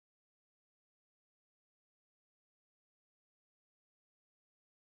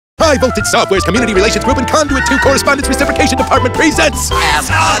High Voltage Software's Community Relations Group and Conduit 2 Correspondence Reciprocation Department presents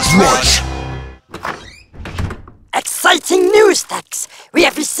Drudge! Exciting news, Thax! We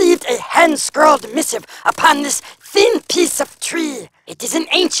have received a hand-scrawled missive upon this thin piece of tree. It is an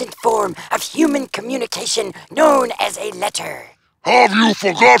ancient form of human communication known as a letter. Have you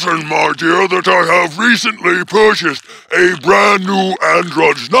forgotten, my dear, that I have recently purchased a brand new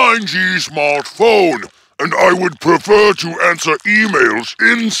Android 9G smartphone, and I would prefer to answer emails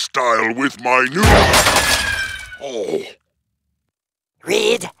in style with my new... Oh.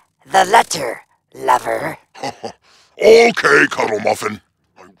 Read the letter, lover. Okay, Cuddle Muffin.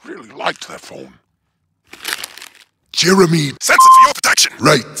 I really liked that phone. Jeremy Sends it for your protection.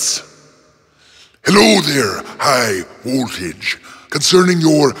 writes, "Hello there, High Voltage. Concerning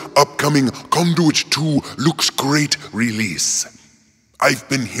your upcoming Conduit 2 Looks Great release. I've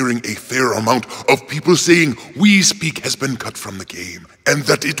been hearing a fair amount of people saying WeSpeak has been cut from the game, and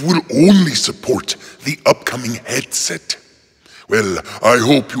that it will only support the upcoming headset. Well, I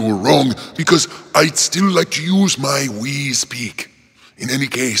hope you're wrong, because I'd still like to use my WeSpeak. In any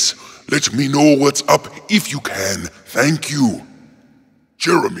case, let me know what's up if you can. Thank you."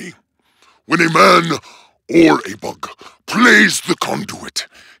 Jeremy, when a man or a bug plays the Conduit,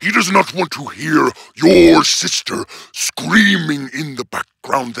 he does not want to hear your sister screaming in the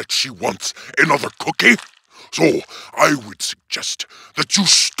background that she wants another cookie. So I would suggest that you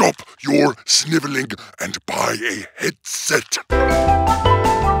stop your sniveling and buy a headset.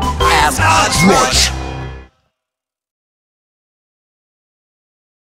 Drudge!